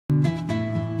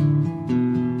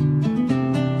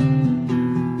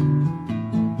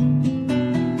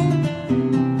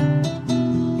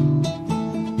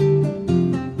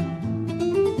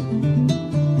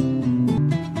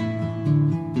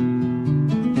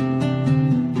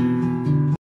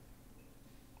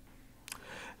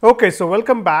Okay, so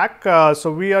welcome back.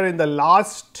 So we are in the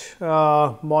last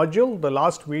module, the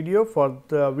last video for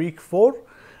the week 4,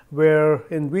 where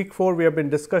in week 4 we have been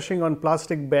discussing on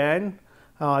plastic ban.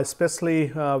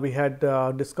 Especially we had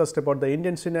discussed about the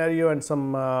Indian scenario and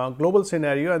some global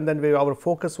scenario, and then our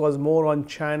focus was more on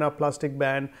China plastic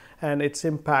ban and its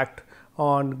impact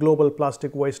on global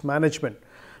plastic waste management.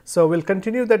 So we'll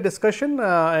continue that discussion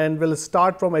and we'll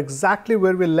start from exactly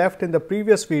where we left in the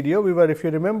previous video. If you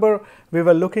remember, we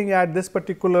were looking at this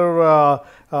particular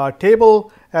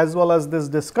table as well as this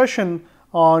discussion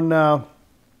on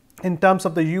in terms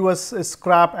of the US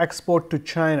scrap export to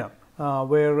China,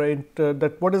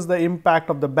 what is the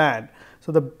impact of the ban.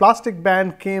 So the plastic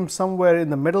ban came somewhere in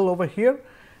the middle over here,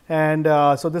 and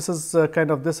so this is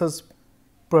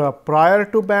prior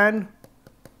to ban.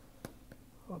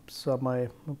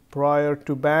 Prior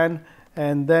to ban,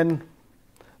 and then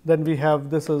we have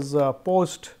this is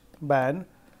post ban,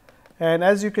 and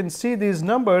as you can see, these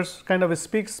numbers kind of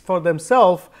speaks for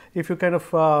themselves. If you kind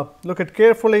of look at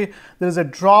carefully, there is a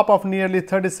drop of nearly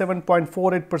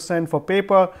 37.48% for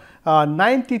paper,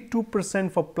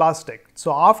 92% for plastic.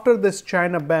 So after this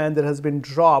China ban, there has been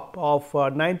drop of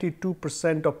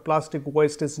 92% of plastic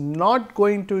waste is not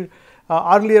going to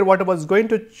earlier what was going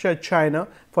to China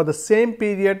for the same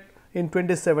period in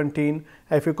 2017.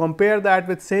 If you compare that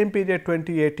with same period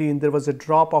 2018, there was a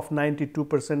drop of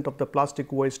 92% of the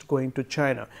plastic waste going to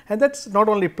China. And that's not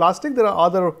only plastic, there are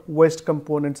other waste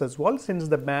components as well, since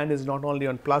the ban is not only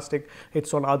on plastic,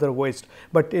 it's on other waste.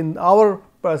 But in our,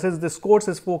 since this course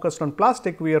is focused on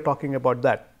plastic, we are talking about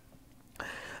that.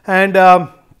 And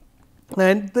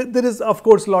there is of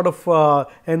course a lot of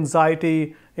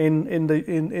anxiety in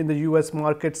the US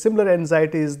market. Similar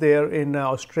anxiety is there in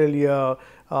Australia,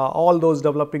 all those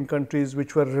developing countries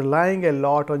which were relying a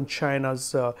lot on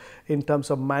China's in terms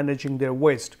of managing their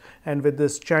waste. And with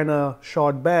this China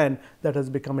short ban, that has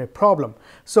become a problem.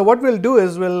 So what we'll do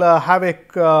is we'll have a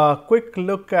quick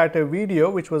look at a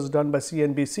video which was done by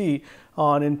CNBC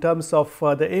on in terms of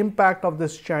the impact of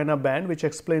this China ban, which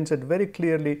explains it very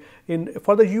clearly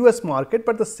for the US market,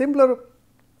 but the similar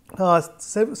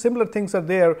things are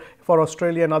there for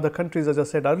Australia and other countries, as I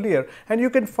said earlier. And you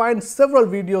can find several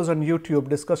videos on YouTube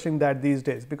discussing that these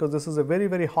days, because this is a very,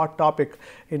 very hot topic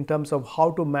in terms of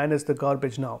how to manage the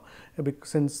garbage now,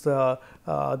 since the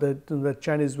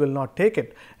Chinese will not take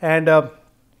it. And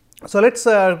so let's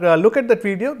look at that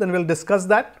video, then we'll discuss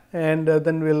that, and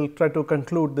then we'll try to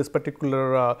conclude this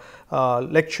particular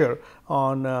lecture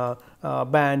on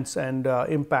bans and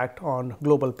impact on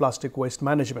global plastic waste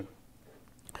management.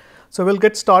 So we'll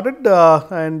get started,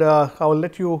 and I will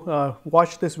let you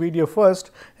watch this video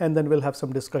first, and then we'll have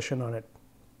some discussion on it.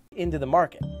 Into the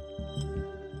market.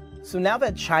 So now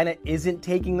that China isn't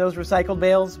taking those recycled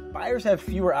bales, buyers have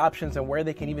fewer options on where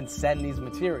they can even send these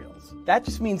materials. That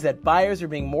just means that buyers are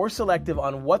being more selective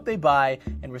on what they buy,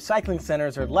 and recycling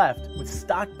centers are left with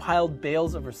stockpiled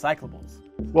bales of recyclables.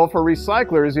 Well, for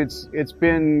recyclers, it's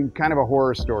been kind of a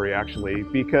horror story, actually,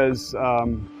 because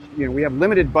we have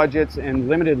limited budgets and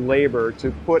limited labor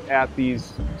to put at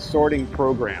these sorting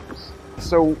programs.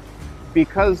 So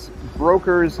because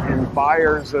brokers and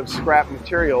buyers of scrap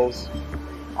materials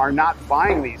are not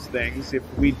buying these things, if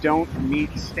we don't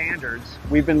meet standards,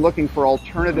 we've been looking for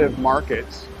alternative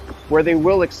markets where they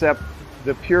will accept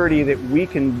the purity that we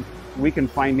can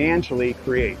financially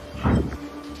create.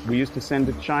 We used to send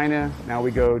to China, now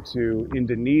we go to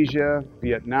Indonesia,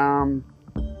 Vietnam,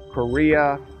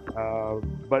 Korea,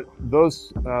 but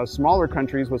those smaller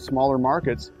countries with smaller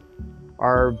markets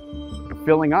are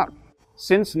filling up.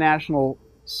 Since National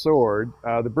Sword,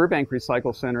 the Burbank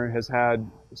Recycle Center has had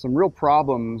some real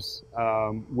problems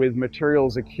with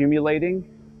materials accumulating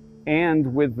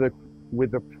and with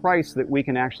the price that we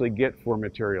can actually get for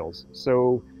materials.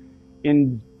 So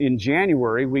in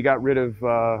January, we got rid of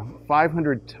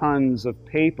 500 tons of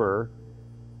paper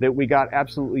that we got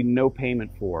absolutely no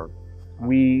payment for.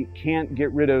 We can't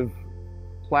get rid of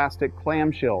plastic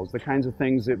clamshells, the kinds of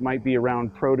things that might be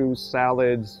around produce,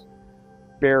 salads,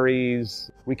 berries.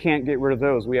 We can't get rid of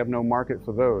those. We have no market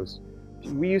for those.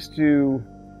 We used to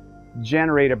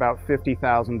generate about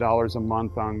 $50,000 a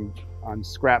month on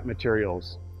scrap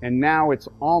materials. And now it's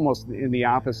almost in the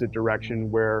opposite direction,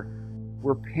 where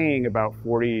we're paying about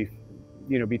between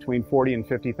 $40,000 and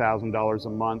 $50,000 a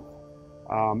month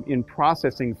in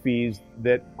processing fees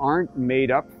that aren't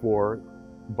made up for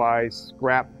by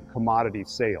scrap commodity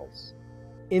sales.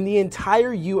 In the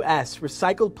entire U.S.,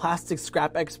 recycled plastic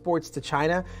scrap exports to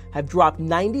China have dropped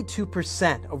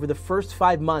 92% over the first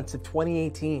 5 months of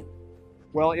 2018.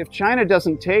 Well, if China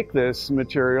doesn't take this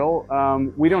material,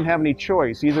 we don't have any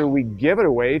choice. Either we give it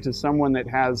away to someone that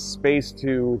has space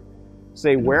to,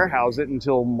 say, warehouse it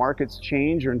until markets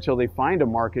change or until they find a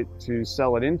market to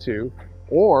sell it into,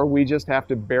 or we just have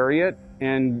to bury it.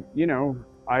 And, you know,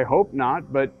 I hope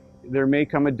not, but there may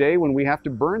come a day when we have to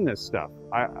burn this stuff.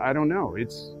 I don't know.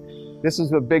 This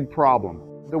is a big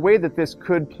problem. The way that this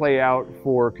could play out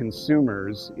for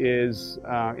consumers is,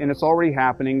 and it's already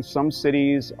happening, some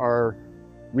cities are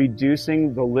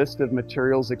reducing the list of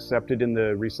materials accepted in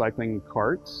the recycling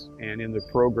carts and in the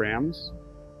programs.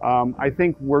 I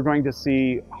think we're going to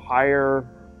see higher,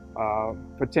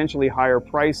 potentially higher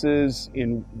prices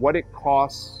in what it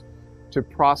costs to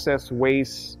process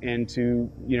waste and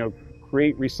to, you know,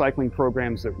 create recycling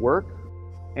programs that work.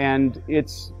 And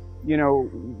it's, you know,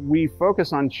 we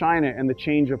focus on China and the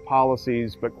change of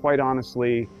policies, but quite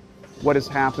honestly, what has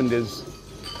happened is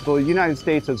the United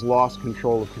States has lost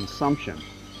control of consumption.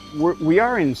 We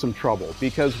are in some trouble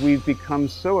because we've become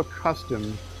so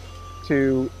accustomed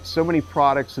to so many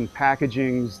products and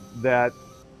packagings that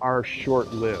are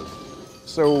short-lived.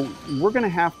 So we're going to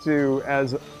have to,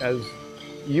 as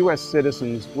U.S.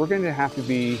 citizens, we're going to have to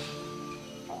be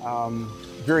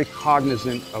very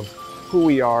cognizant of who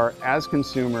we are as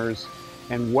consumers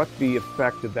and what the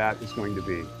effect of that is going to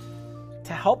be.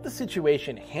 To help the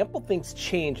situation, Hampel thinks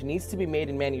change needs to be made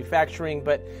in manufacturing,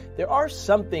 but there are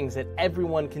some things that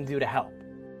everyone can do to help.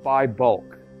 Buy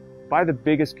bulk. Buy the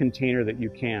biggest container that you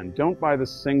can. Don't buy the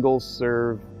single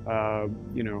serve,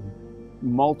 you know,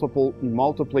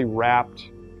 multiply wrapped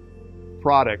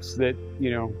products that,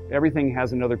 you know, everything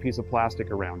has another piece of plastic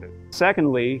around it.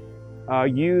 Secondly,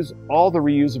 use all the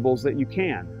reusables that you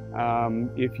can.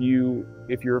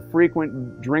 If you're a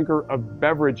frequent drinker of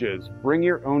beverages, bring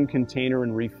your own container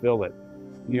and refill it.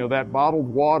 You know, that bottled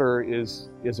water is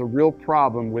a real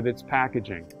problem with its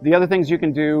packaging. The other things you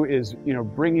can do is, you know,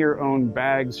 bring your own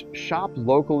bags, shop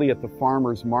locally at the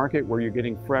farmer's market where you're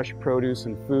getting fresh produce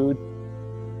and food.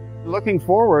 Looking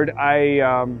forward,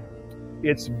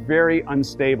 it's very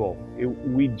unstable.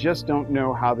 We just don't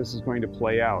know how this is going to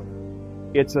play out.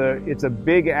 It's a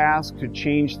big ask to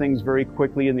change things very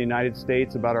quickly in the United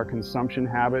States about our consumption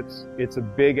habits. It's a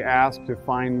big ask to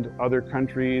find other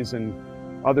countries and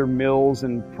other mills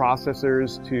and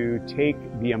processors to take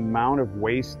the amount of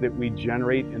waste that we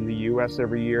generate in the U.S.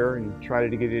 every year and try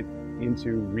to get it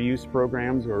into reuse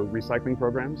programs or recycling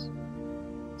programs.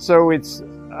 So it's,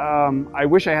 I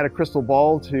wish I had a crystal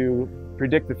ball to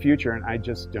predict the future, and I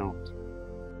just don't.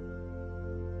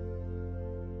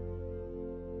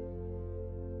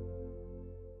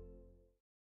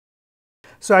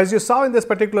 So as you saw in this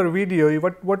particular video,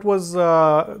 what was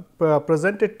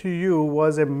presented to you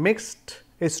was a mixed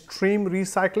stream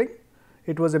recycling.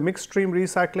 It was a mixed stream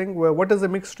recycling. Where what does a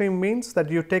mixed stream means? That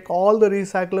you take all the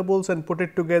recyclables and put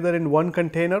it together in one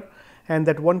container, and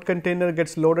that one container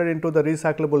gets loaded into the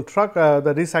recyclable truck,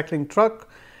 the recycling truck,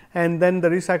 and then the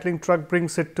recycling truck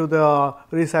brings it to the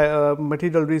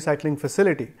material recycling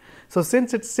facility. So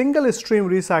since it's single stream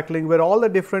recycling, where all the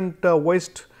different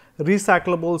waste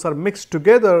recyclables are mixed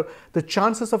together, the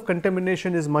chances of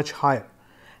contamination is much higher.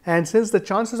 And since the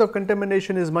chances of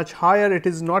contamination is much higher, it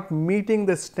is not meeting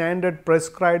the standard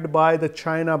prescribed by the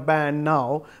China ban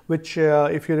now, which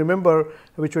if you remember,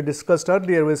 which we discussed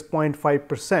earlier, was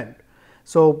 0.5%.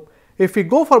 So if we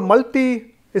go for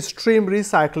multi-stream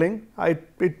recycling,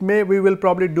 we will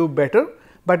probably do better.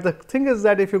 But the thing is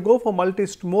that if you go for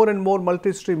more and more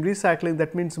multi-stream recycling,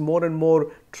 that means more and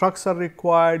more trucks are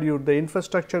required, the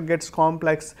infrastructure gets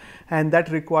complex, and that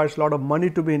requires a lot of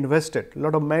money to be invested, a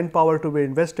lot of manpower to be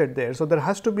invested there. So there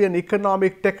has to be an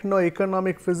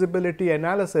techno-economic feasibility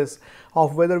analysis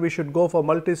of whether we should go for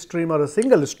multi-stream or a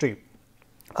single stream.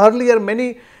 Earlier,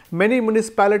 many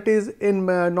municipalities in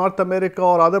North America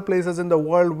or other places in the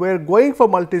world were going for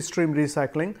multi-stream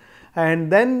recycling,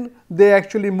 and then they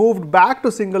actually moved back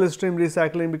to single stream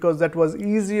recycling because that was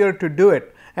easier to do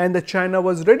it, and the China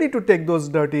was ready to take those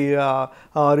dirty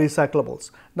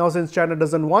recyclables. Now since China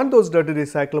doesn't want those dirty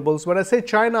recyclables, when I say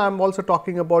China, I'm also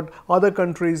talking about other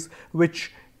countries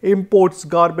which imports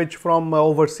garbage from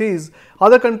overseas.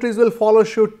 Other countries will follow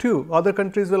suit too. Other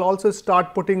countries will also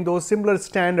start putting those similar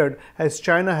standard as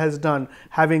China has done,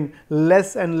 having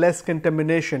less and less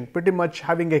contamination, pretty much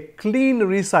having a clean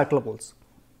recyclables.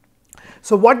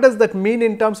 So what does that mean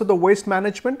in terms of the waste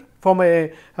management? From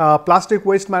a plastic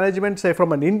waste management, say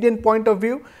from an Indian point of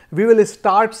view, we will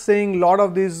start seeing a lot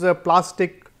of these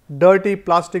plastic dirty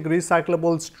plastic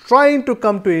recyclables trying to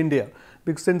come to India,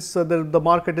 because since the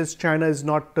market is China is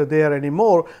not there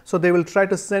anymore, so they will try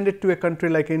to send it to a country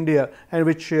like India, and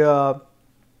which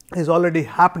is already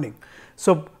happening.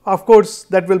 So of course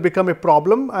that will become a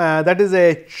problem. That is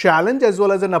a challenge as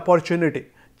well as an opportunity.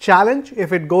 Challenge,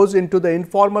 if it goes into the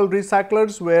informal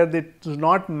recyclers where it is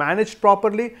not managed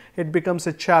properly, it becomes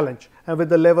a challenge, and with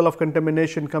the level of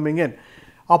contamination coming in.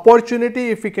 Opportunity,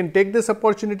 if we can take this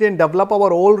opportunity and develop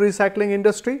our own recycling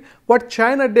industry. What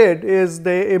China did is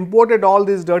they imported all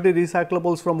these dirty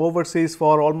recyclables from overseas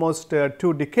for almost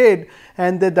 2 decades,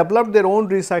 and they developed their own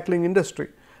recycling industry.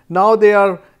 Now they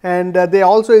are, and they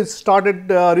also started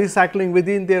recycling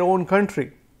within their own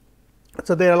country.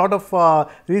 So there are a lot of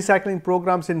recycling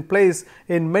programs in place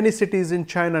in many cities in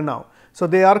China now. So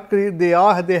they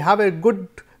have a good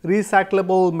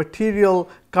recyclable material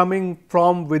coming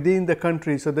from within the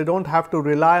country, so they don't have to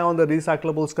rely on the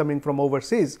recyclables coming from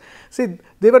overseas. See,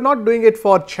 they were not doing it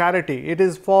for charity. It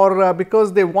is for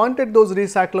because they wanted those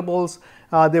recyclables,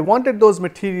 they wanted those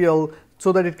material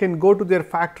so that it can go to their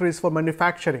factories for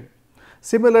manufacturing.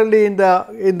 Similarly, in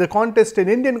the contest, in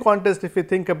Indian contest, if you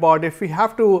think about, if we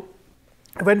have to,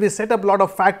 when we set up a lot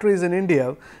of factories in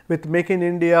India with Make in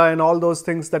India and all those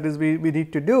things that is we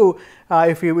need to do,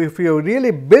 if you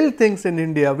really build things in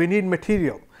India, we need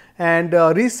material, and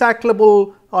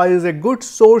recyclable is a good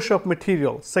source of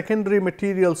material, secondary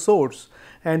material source.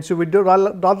 And so we do,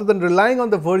 rather than relying on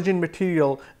the virgin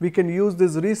material, we can use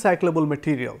this recyclable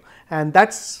material, and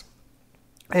that's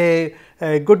a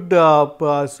good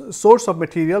source of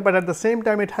material, but at the same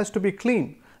time it has to be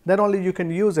clean. Then only you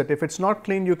can use it. If it's not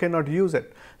clean, you cannot use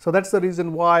it. So that's the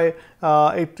reason why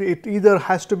it either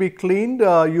has to be cleaned,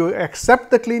 you accept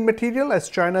the clean material as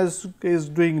China is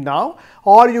doing now,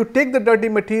 or you take the dirty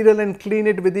material and clean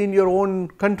it within your own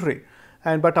country.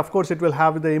 But of course it will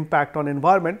have the impact on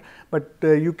environment, but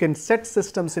you can set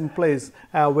systems in place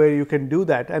where you can do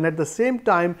that, and at the same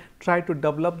time try to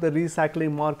develop the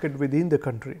recycling market within the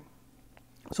country.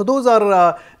 So those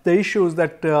are the issues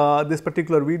that this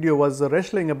particular video was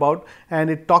wrestling about, and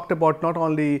it talked about not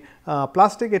only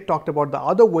plastic, it talked about the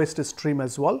other waste stream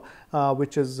as well,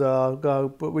 which was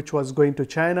going to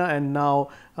China, and now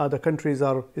the countries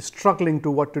are struggling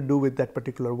to what to do with that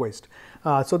particular waste.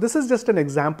 So this is just an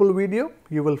example video.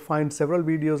 You will find several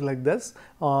videos like this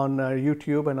on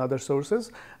YouTube and other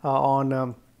sources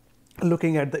on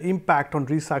looking at the impact on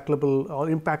recyclable or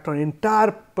impact on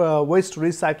entire waste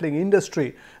recycling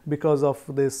industry because of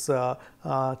this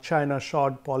China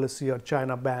short policy or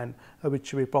China ban,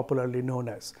 which we popularly known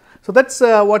as. So that's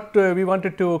what we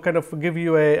wanted to kind of give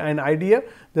you an idea.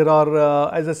 There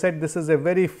are, as I said, this is a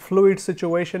very fluid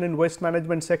situation in waste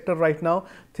management sector right now.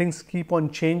 Things keep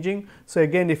on changing. So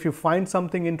again, if you find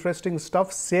something interesting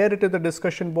stuff, share it to the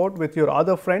discussion board with your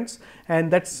other friends, and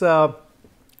that's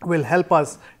will help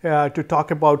us to talk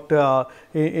about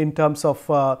in terms of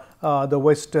the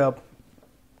waste, in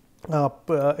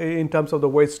terms of the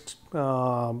waste,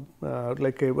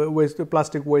 like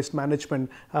plastic waste management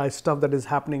stuff that is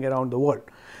happening around the world.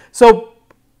 So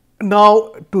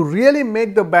now to really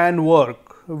make the ban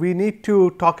work, we need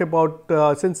to talk about,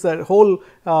 since the whole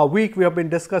week we have been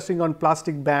discussing on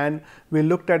plastic ban, we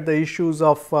looked at the issues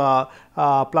of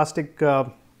plastic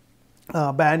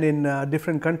ban in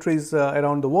different countries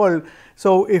around the world.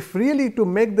 So if really to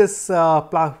make this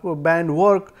ban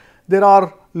work, there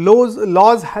are laws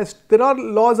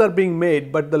are being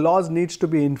made, but the laws needs to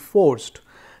be enforced.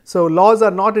 So laws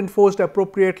are not enforced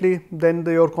appropriately, then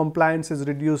your compliance is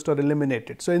reduced or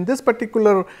eliminated. So in this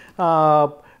particular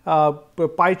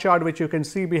pie chart which you can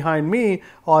see behind me,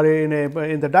 or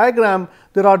in the diagram,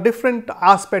 there are different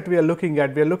aspects we are looking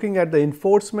at. We are looking at the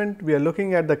enforcement, we are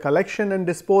looking at the collection and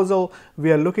disposal,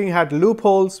 we are looking at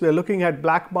loopholes, we are looking at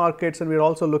black markets, and we are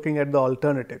also looking at the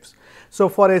alternatives. So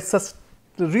for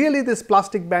really this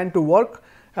plastic ban to work,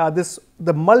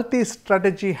 the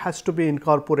multi-strategy has to be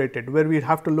incorporated, where we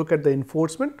have to look at the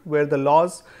enforcement, where the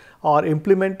laws are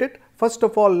implemented. First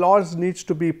of all, laws needs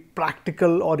to be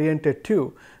practical oriented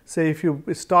too. Say if you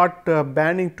start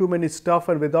banning too many stuff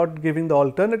and without giving the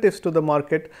alternatives to the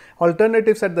market,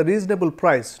 alternatives at the reasonable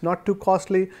price, not too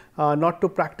costly, not too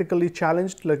practically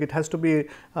challenged, like it has to be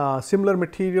similar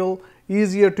material,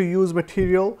 easier to use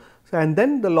material, and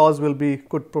then the laws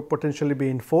could potentially be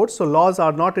enforced. So laws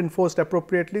are not enforced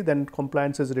appropriately, then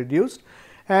compliance is reduced.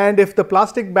 And if the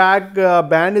plastic bag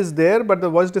ban is there, but the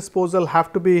waste disposal has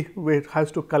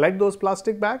to collect those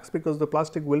plastic bags, because the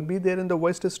plastic will be there in the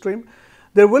waste stream,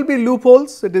 There will be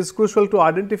loopholes. It is crucial to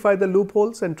identify the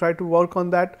loopholes and try to work on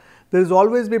that. There is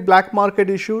always be black market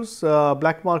issues,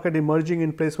 black market emerging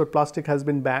in place where plastic has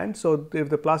been banned. So if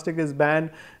the plastic is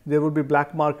banned, there will be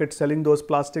black market selling those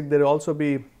plastic. There will also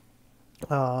be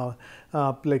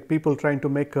like people trying to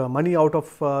make money out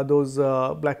of those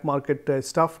black market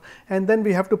stuff. And then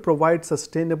we have to provide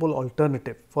sustainable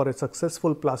alternative for a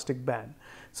successful plastic ban.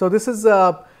 So this is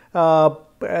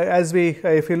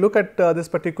if you look at this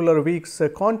particular week's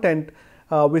content,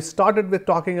 we started with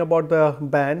talking about the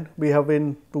ban. We have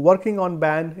been working on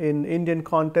ban in Indian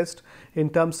context in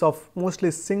terms of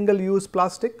mostly single-use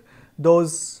plastic,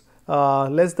 those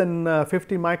less than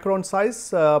 50 micron size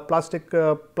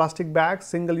plastic bags,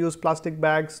 single-use plastic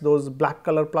bags, those black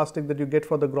color plastic that you get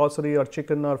for the grocery or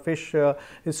chicken or fish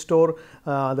store,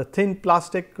 the thin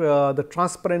plastic, the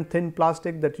transparent thin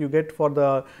plastic that you get for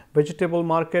the vegetable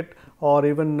market, or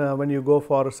even when you go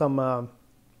for some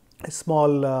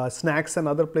small snacks and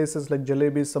other places like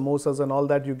jalebis, samosas and all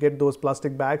that, you get those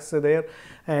plastic bags there,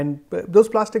 and those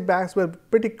plastic bags were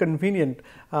pretty convenient.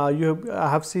 I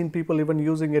have seen people even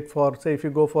using it for, say, if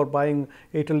you go for buying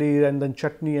Italy and then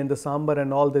chutney and the sambar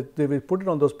and all that, they will put it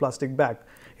on those plastic bags.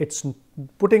 It's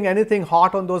putting anything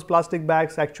hot on those plastic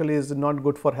bags actually is not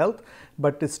good for health,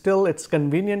 but it's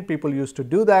convenient. People used to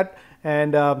do that,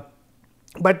 and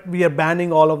but we are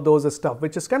banning all of those stuff,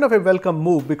 which is kind of a welcome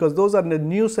move, because those are the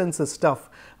nuisance stuff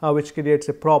which creates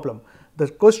a problem. The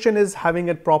question is having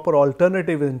a proper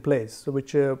alternative in place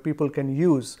which people can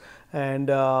use, and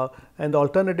the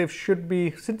alternative should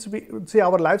be, since we see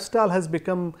our lifestyle has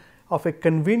become of a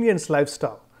convenience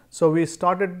lifestyle. So we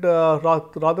started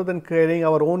rather than creating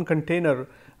our own container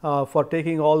for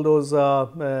taking all those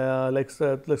like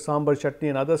sambar, chutney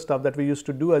and other stuff that we used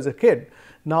to do as a kid.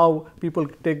 Now people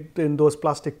take in those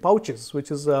plastic pouches, which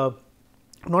is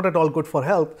not at all good for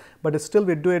health, but still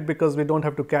we do it because we don't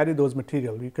have to carry those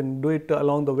material. You can do it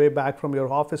along the way back from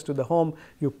your office to the home.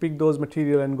 You pick those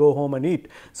material and go home and eat.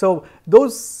 So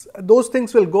those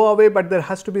things will go away, but there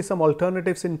has to be some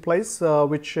alternatives in place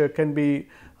which can be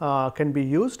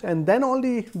used, and then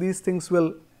only these things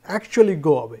will actually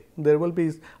go away. There will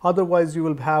be, otherwise you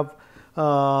will have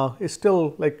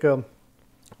still like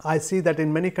I see that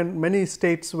in many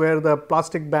states where the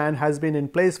plastic ban has been in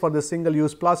place for the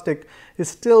single-use plastic, is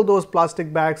still those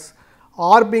plastic bags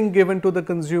are being given to the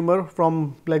consumer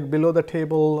from like below the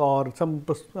table or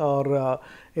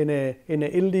in a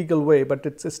illegal way, but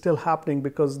it's still happening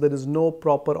because there is no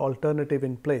proper alternative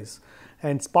in place.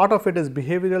 And part of it is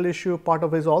behavioral issue, part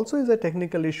of it also is a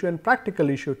technical issue and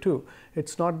practical issue too.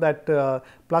 It's not that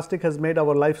plastic has made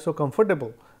our life so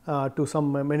comfortable to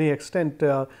many extent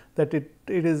that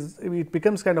it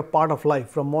becomes kind of part of life.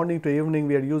 From morning to evening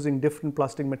we are using different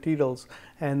plastic materials,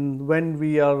 and when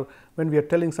we are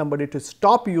telling somebody to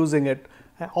stop using it,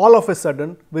 all of a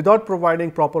sudden without providing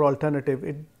proper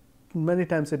alternative, many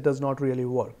times it does not really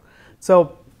work.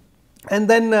 So, and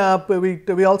then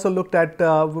we also looked at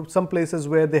some places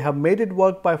where they have made it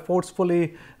work by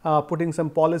forcefully putting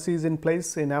some policies in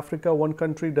place. In Africa, one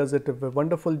country does it a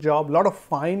wonderful job, a lot of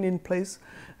fine in place,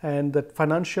 and the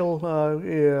financial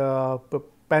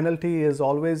penalty is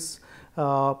always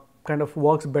kind of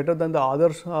works better than the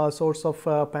other source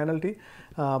of penalty.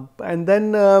 And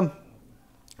then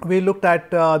we looked at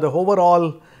the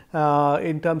overall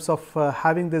in terms of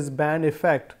having this ban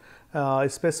effect,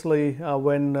 especially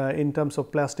when in terms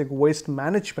of plastic waste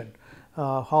management,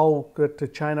 how the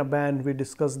China ban, we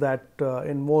discussed that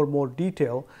in more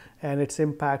detail, and its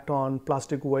impact on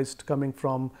plastic waste coming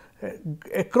from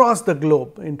across the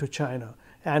globe into China,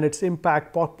 and its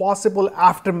impact, possible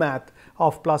aftermath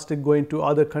of plastic going to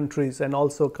other countries and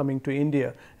also coming to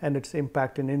India, and its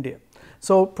impact in India.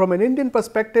 So from an Indian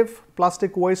perspective,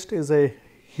 plastic waste is a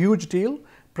huge deal.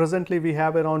 Presently, we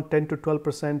have around 10 to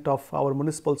 12% of our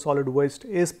municipal solid waste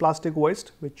is plastic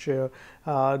waste, which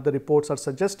the reports are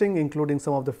suggesting, including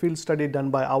some of the field study done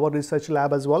by our research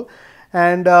lab as well.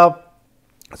 And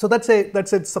so that's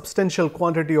a substantial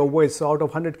quantity of waste. So out of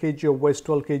 100 kg of waste,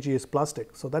 12 kg is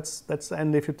plastic. So that's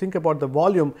and if you think about the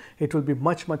volume, it will be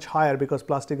much higher because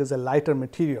plastic is a lighter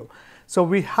material. So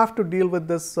we have to deal with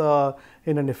this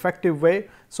in an effective way.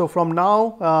 So from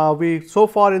now, so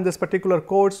far in this particular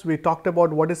course, we talked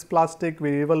about what is plastic.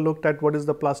 We even looked at what is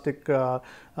the plastic.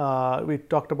 We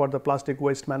talked about the plastic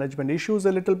waste management issues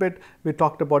a little bit. We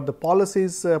talked about the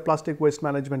policies, plastic waste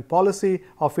management policy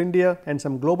of India and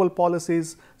some global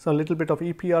policies. So a little bit of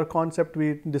EPR concept,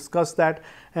 we discussed that.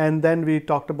 And then we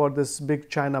talked about this big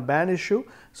China ban issue.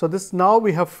 So now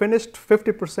we have finished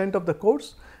 50% of the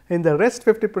course. In the rest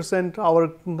 50%,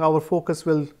 our focus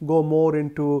will go more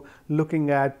into looking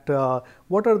at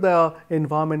what are the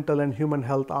environmental and human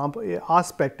health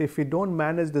aspect if we don't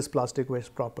manage this plastic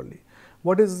waste properly.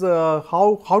 What is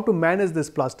how to manage this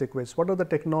plastic waste? What are the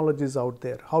technologies out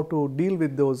there? How to deal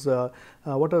with those?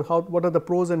 What are the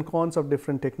pros and cons of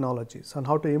different technologies, and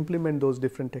how to implement those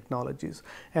different technologies?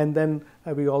 And then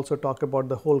we also talk about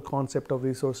the whole concept of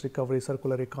resource recovery,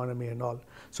 circular economy, and all.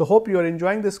 So hope you are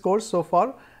enjoying this course so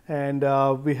far. And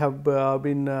we have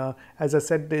been, as I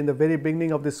said in the very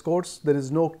beginning of this course, there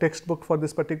is no textbook for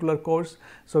this particular course.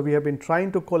 So we have been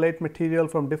trying to collate material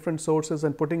from different sources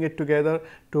and putting it together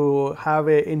to have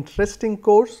an interesting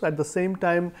course, at the same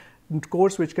time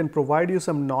course which can provide you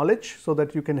some knowledge so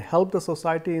that you can help the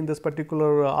society in this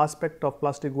particular aspect of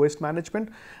plastic waste management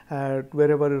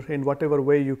wherever, in whatever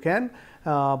way you can.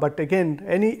 But again,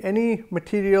 any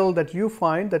material that you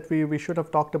find that we should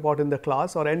have talked about in the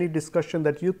class, or any discussion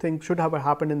that you think should have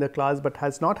happened in the class but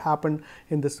has not happened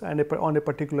in this on a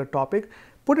particular topic,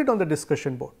 put it on the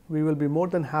discussion board. We will be more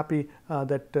than happy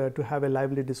to have a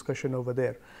lively discussion over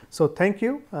there. So thank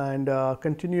you, and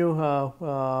continue.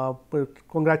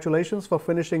 Congratulations for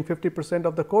finishing 50%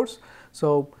 of the course.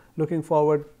 So looking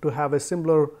forward to have a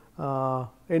similar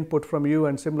input from you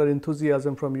and similar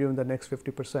enthusiasm from you in the next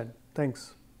 50%.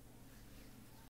 Thanks.